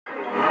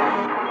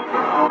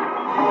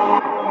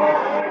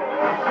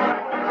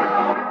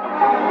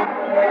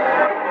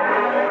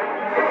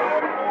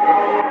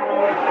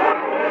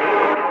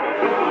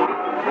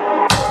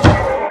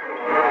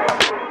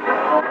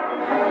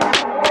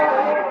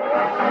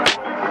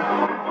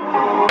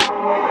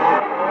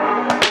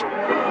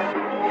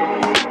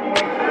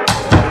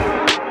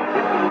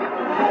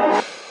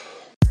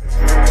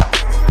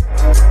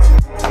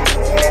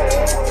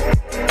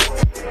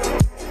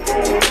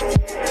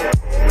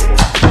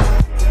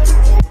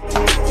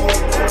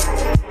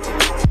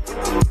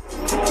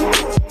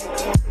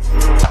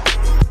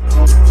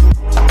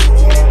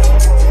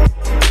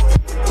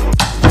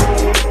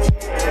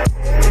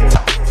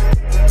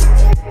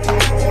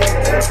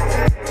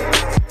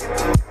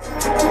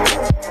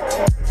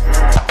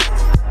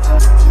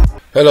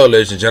Hello,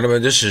 ladies and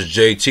gentlemen. This is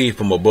JT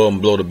from Above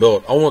and Below the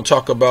Belt. I want to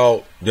talk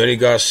about Danny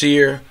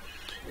Garcia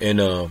and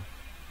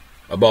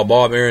about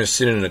Bob Arum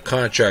sending a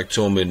contract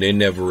to him and they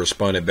never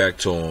responded back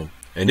to him.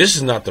 And this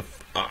is not the,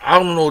 I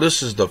don't know,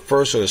 this is the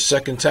first or the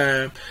second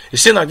time. It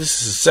seemed like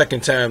this is the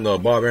second time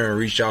Bob Arum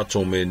reached out to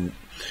him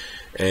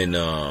and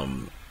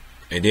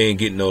they didn't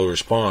get no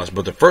response.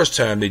 But the first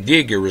time they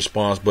did get a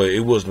response, but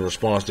it wasn't a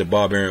response that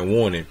Bob Arum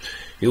wanted.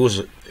 It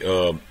was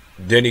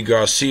Danny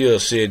Garcia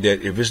said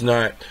that if it's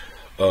not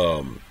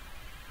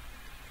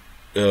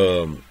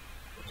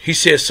he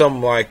said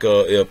something like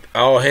if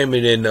Al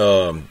Heyman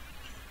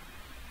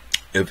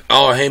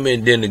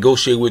didn't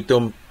negotiate with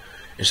them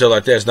and stuff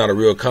like that, it's not a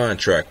real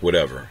contract,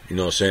 whatever. You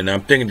know what I'm saying?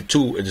 I'm thinking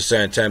too at the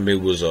same time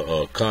it was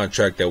a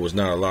contract that was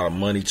not a lot of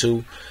money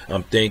too.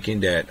 I'm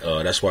thinking that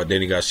that's why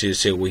Danny Garcia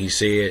said what he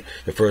said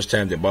the first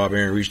time that Bob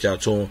Arum reached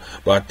out to him.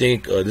 But I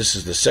think this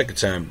is the second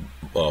time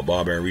Bob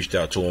Arum reached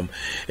out to him,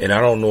 and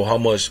I don't know how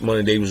much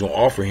money they was gonna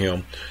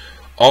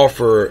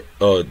offer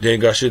Danny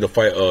Garcia to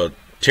fight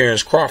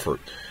Terence Crawford,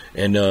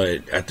 and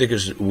I think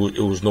it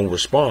was no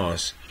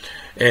response.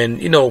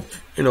 And you know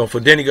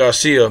for Danny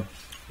Garcia,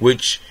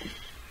 which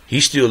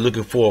he's still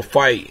looking for a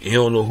fight, he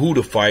don't know who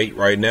to fight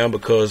right now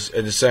because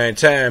at the same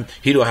time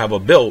he don't have a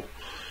belt.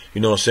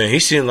 You know what I'm saying? He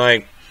seemed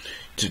like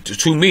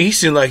to me he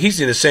seemed like he's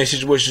in the same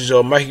situation as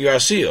Mikey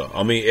Garcia.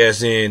 I mean,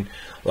 as in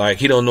like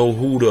he don't know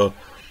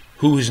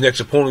who his next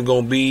opponent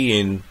gonna be,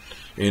 and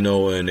and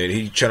that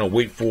he trying to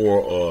wait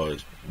for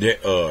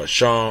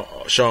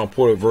Sean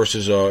Porter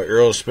versus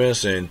Errol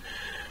Spence, and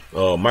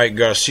Mike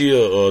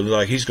Garcia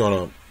like he's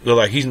gonna look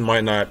like he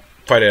might not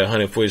fight at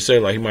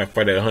 147, like he might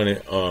fight at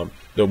 100.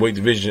 The weight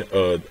division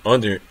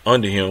under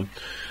him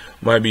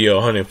might be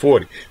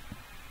 140,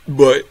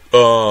 but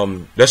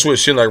that's what it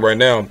seems like right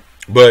now.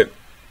 But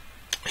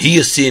he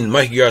is sending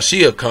Mike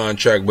Garcia a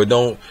contract, but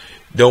don't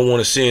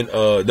want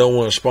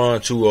to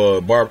respond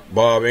to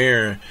Bob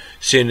Arum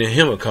sending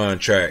him a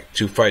contract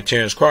to fight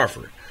Terence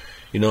Crawford.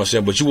 You know what I'm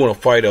saying? But you want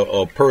to fight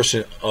a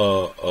person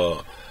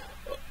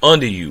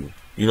under you.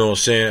 You know what I'm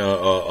saying?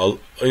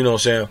 You know what I'm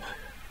saying?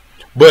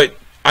 But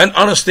I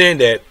understand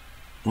that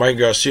Mike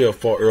Garcia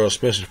fought Errol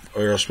Spence.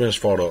 Errol Spence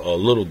fought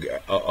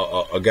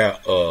a guy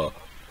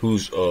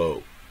who's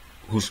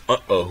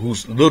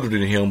littler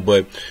than him.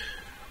 But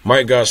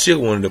Mike Garcia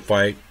wanted to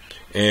fight,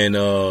 and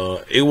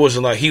it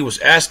wasn't like he was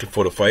asking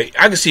for the fight.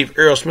 I can see if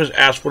Errol Spence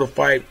asked for the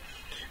fight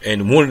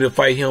and wanted to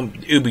fight him,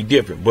 it would be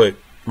different. But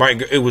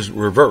it was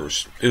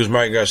reversed. It was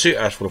Mike Garcia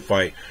asked for the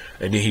fight,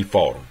 and then he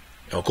fought him.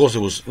 And of course, it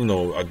was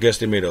I guess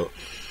they made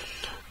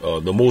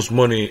the most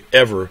money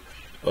ever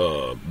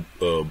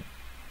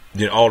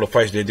than all the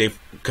fights that they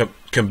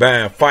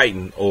combined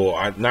fighting. Or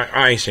I'm not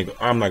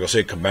gonna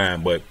say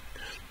combined, but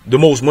the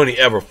most money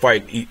ever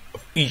fight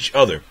each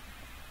other.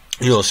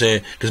 You know what I'm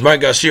saying? Because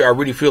Mike Garcia, I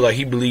really feel like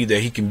he believed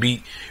that he can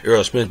beat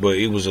Errol Spence, but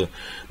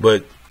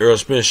Errol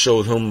Spence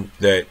showed him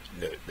that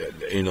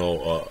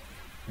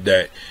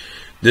that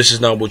this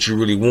is not what you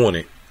really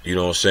wanted. You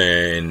know what I'm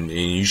saying? And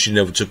you should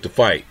never took the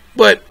fight.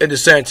 But at the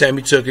same time,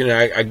 he took it.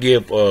 And I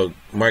give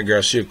Mike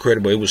Garcia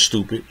credit, but it was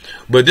stupid.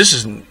 But this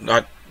is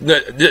not.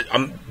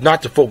 I'm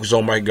not to focus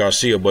on Mike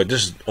Garcia, but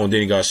this is on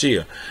Danny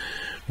Garcia.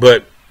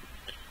 But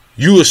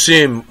you will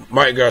send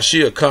Mike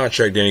Garcia a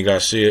contract, Danny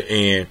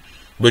Garcia,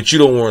 but you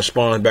don't want to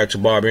respond back to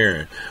Bob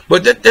Arum.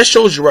 But that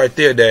shows you right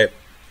there that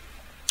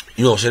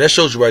that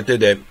shows you right there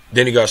that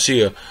Danny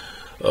Garcia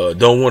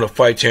don't want to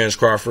fight Terence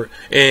Crawford,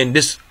 and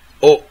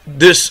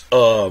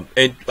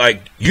and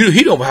like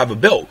he don't have a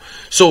belt.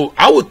 So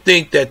I would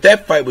think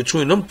that fight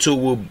between them two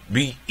will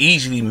be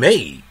easily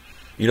made.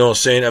 You know what I'm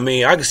saying? I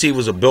mean, I can see it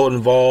was a belt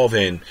involved,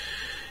 and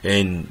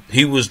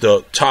he was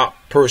the top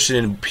person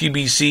in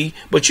PBC,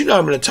 but you're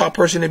not even the top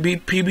person in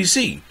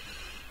PBC.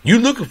 You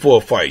looking for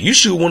a fight. You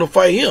should want to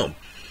fight him.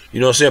 You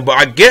know what I'm saying? But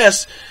I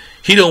guess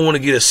he don't want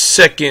to get a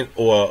second,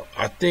 or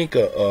I think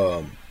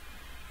a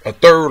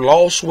third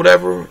loss,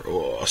 whatever,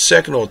 or a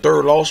second or a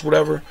third loss,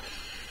 whatever.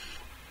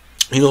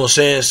 You know what I'm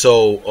saying?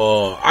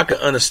 So I can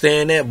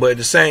understand that, but at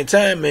the same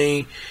time,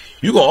 man,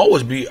 you're gonna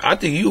always be. I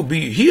think he'll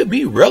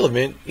be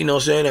relevant. You know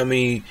what I'm saying? I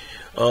mean,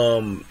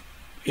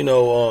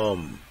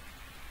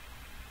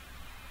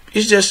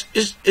 it's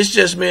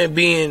just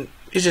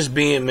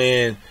being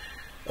man,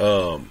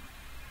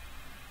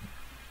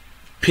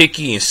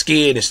 picky and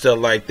scared and stuff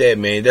like that,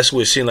 man. That's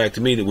what it seemed like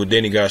to me that what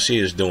Danny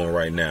Garcia is doing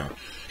right now.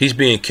 He's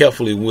being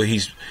carefully what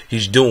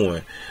he's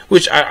doing,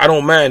 which I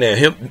don't mind that.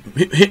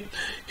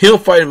 Him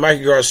fighting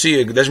Mikey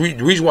Garcia, that's the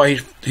reason why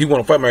he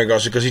want to fight Mikey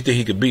Garcia, because he think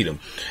he could beat him.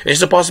 And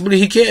it's a possibility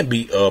he can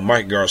beat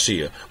Mike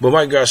Garcia, but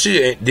Mike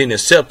Garcia didn't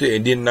accept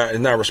it and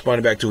not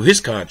responding back to his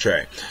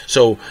contract.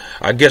 So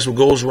I guess what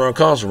goes around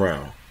comes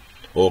around,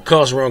 or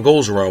comes around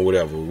goes around,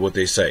 whatever what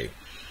they say.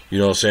 You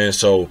know what I'm saying?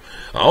 So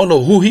I don't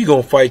know who he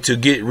gonna fight to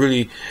get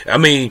really. I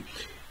mean,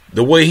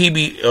 the way he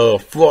be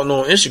flaunting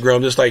on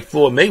Instagram, just like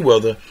Floyd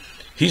Mayweather,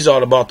 he's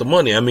all about the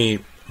money. I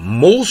mean,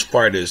 most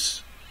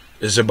fighters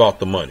is about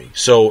the money.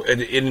 So at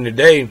the end of the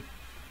day,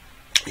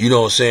 you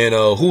know what I'm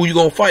saying, who you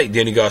gonna fight?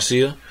 Danny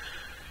Garcia,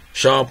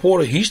 Sean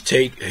Porter, he's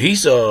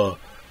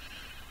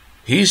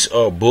he's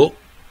booked.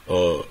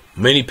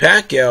 Manny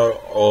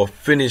Pacquiao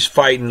finished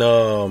fighting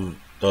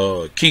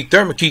Keith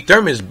Thurman. Keith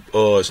Thurman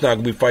is not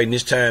gonna be fighting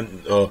this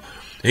time.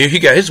 He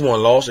got his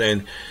one loss,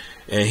 and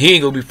he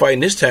ain't gonna be fighting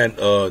this time. He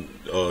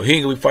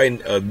ain't gonna be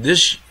fighting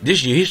this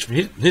year.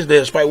 His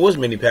last fight was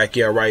Manny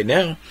Pacquiao right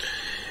now,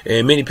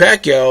 and Manny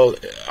Pacquiao,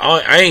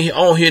 I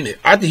don't hear.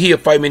 I think he'll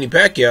fight Manny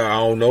Pacquiao.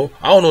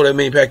 I don't know that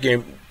Manny Pacquiao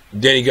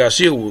and Danny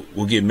Garcia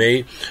will get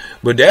made,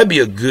 but that'd be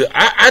a good.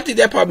 I think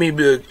that probably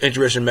be an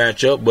interesting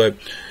matchup,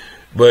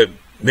 but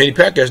Manny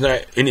Pacquiao's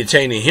not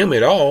entertaining him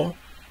at all.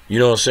 You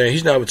know what I'm saying?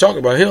 He's not even talking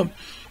about him.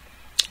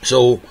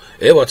 So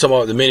everybody talking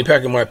about the Manny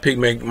Pacquiao might pick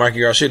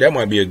Mikey Garcia. That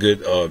might be a good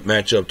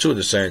matchup too at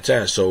the same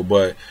time. So,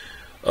 but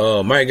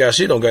Mikey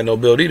Garcia don't got no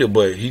belt either,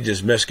 but he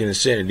just Mexican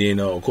descent. And then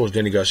of course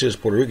Danny Garcia is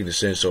Puerto Rican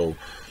descent. So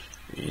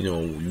you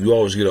know you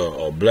always get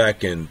a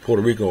black and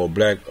Puerto Rican or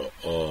black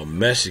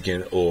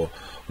Mexican or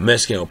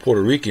Mexican or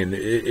Puerto Rican.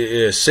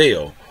 It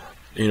sell.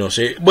 You know what I'm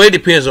saying? But it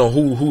depends on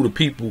who the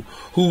people,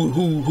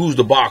 who's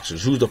the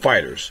boxers, who's the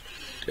fighters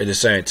at the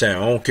same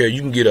time. I don't care.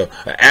 You can get an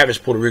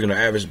average Puerto Rican or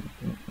average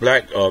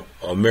black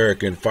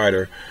American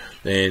fighter,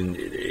 and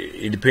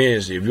it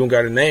depends. If you don't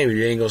got a name,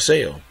 you ain't going to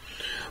sell.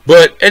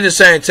 But at the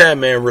same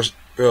time, man,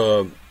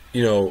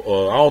 you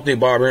know, I don't think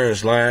Bob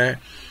Aaron's lying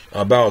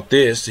about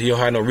this. He don't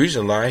have no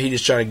reason to lie. He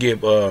just trying to give,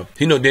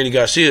 he know Danny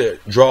Garcia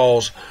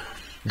draws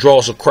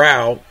a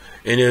crowd,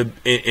 and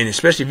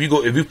especially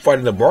if you fight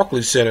in the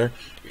Barclays Center,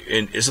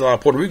 and it's a lot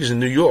of Puerto Ricans in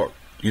New York.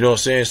 You know what I'm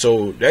saying?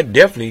 So that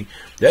definitely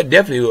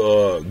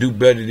do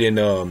better than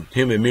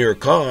him and Mira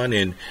Khan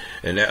and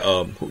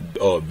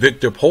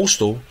Victor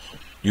Postal.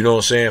 You know what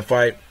I'm saying?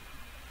 Fight.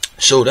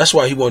 So that's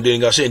why he wanted Danny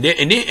Garcia.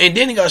 And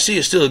Danny Garcia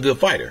is still a good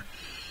fighter.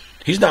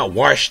 He's not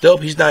washed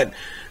up. He's not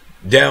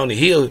down the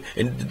hill.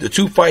 And the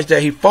two fights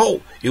that he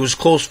fought, it was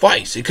close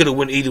fights. It could have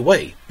went either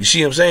way. You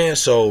see what I'm saying?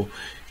 So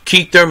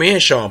Keith Thurman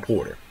and Sean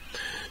Porter.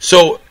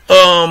 So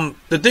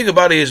the thing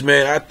about it is,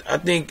 man, I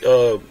think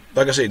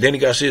like I said, Danny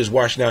Garcia is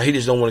watching out. He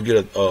just don't want to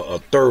get a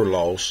third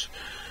loss.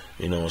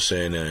 You know what I'm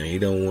saying? He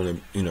don't want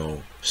to, you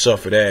know,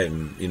 suffer that,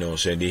 and you know what I'm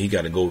saying. Then he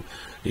got to go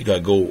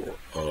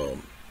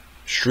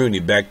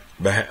extremely back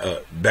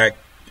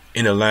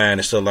in the line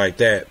and stuff like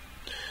that,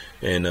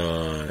 and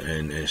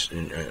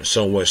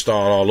somewhat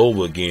start all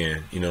over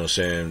again. You know what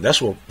I'm saying?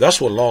 That's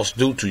what loss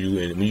do to you,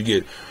 and when you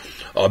get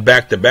a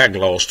back-to-back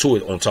loss to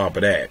it on top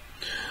of that.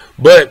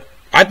 But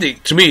I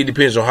think, to me, it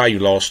depends on how you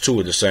lost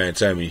to at the same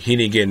time. He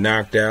didn't get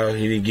knocked out.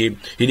 He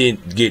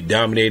didn't get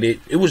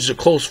dominated. It was a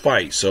close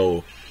fight.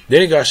 So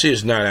Danny Garcia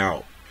is not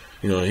out.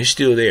 You know, he's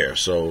still there.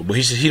 So, but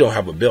he don't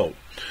have a belt,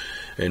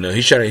 and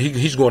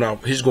he's going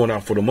out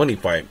for the money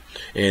fight.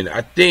 And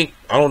I think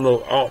I don't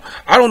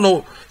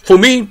know. For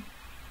me,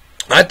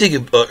 I think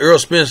if Errol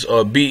Spence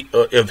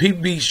if he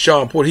beats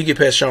Sean Porter, he get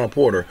past Sean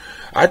Porter.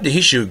 I think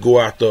he should go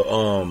after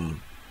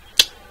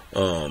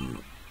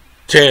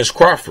Terence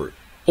Crawford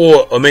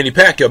or Manny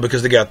Pacquiao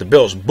because they got the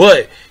belts.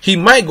 But he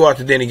might go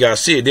after Danny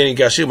Garcia. Danny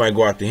Garcia might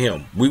go after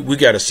him. We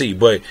got to see.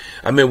 But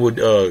I remember what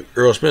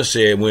Errol Spence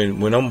said,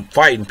 when I'm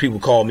fighting, people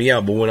call me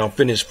out. But when I'm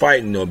finished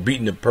fighting or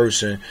beating the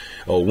person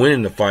or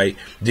winning the fight,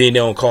 then they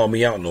don't call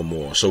me out no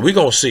more. So we're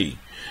going to see.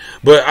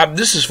 But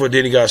this is for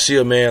Danny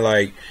Garcia, man.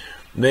 Like,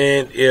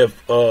 man, if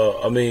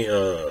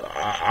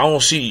I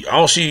don't see.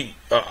 I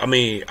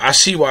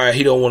see why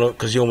he don't want to,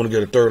 because he don't want to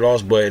get a third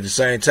loss. But at the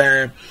same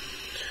time,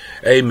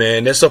 hey,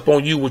 man, that's up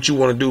on you what you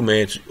want to do,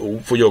 man,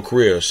 for your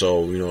career.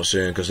 So you know what I'm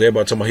saying? Because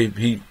everybody talking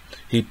about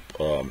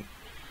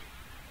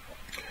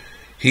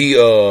he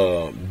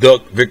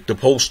ducked Victor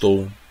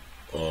Postal.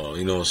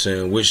 You know what I'm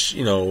saying? Which,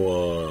 you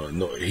know,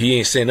 no, he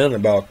ain't saying nothing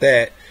about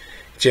that.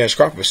 Terence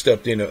Crawford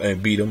stepped in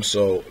and beat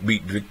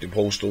Victor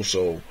Postal.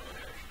 So,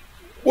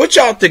 what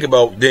y'all think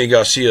about Danny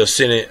Garcia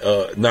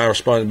not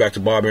responding back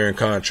to Bob Aaron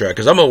contract?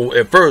 Because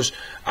at first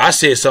I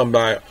said something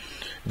about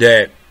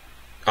that.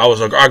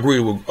 I agree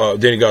with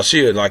Danny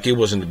Garcia, like it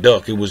wasn't a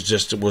duck. It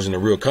wasn't a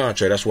real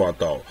contract. That's what I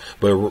thought.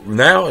 But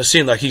now it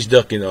seems like he's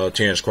ducking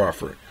Terence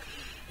Crawford.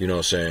 You know what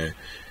I'm saying?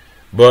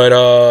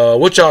 But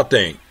what y'all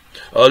think?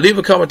 Leave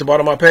a comment at the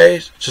bottom of my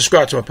page.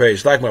 Subscribe to my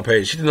page. Like my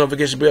page. Hit the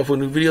notification bell for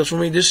new videos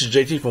from me. This is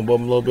JT from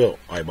Bubba Low Belt.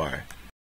 Bye bye.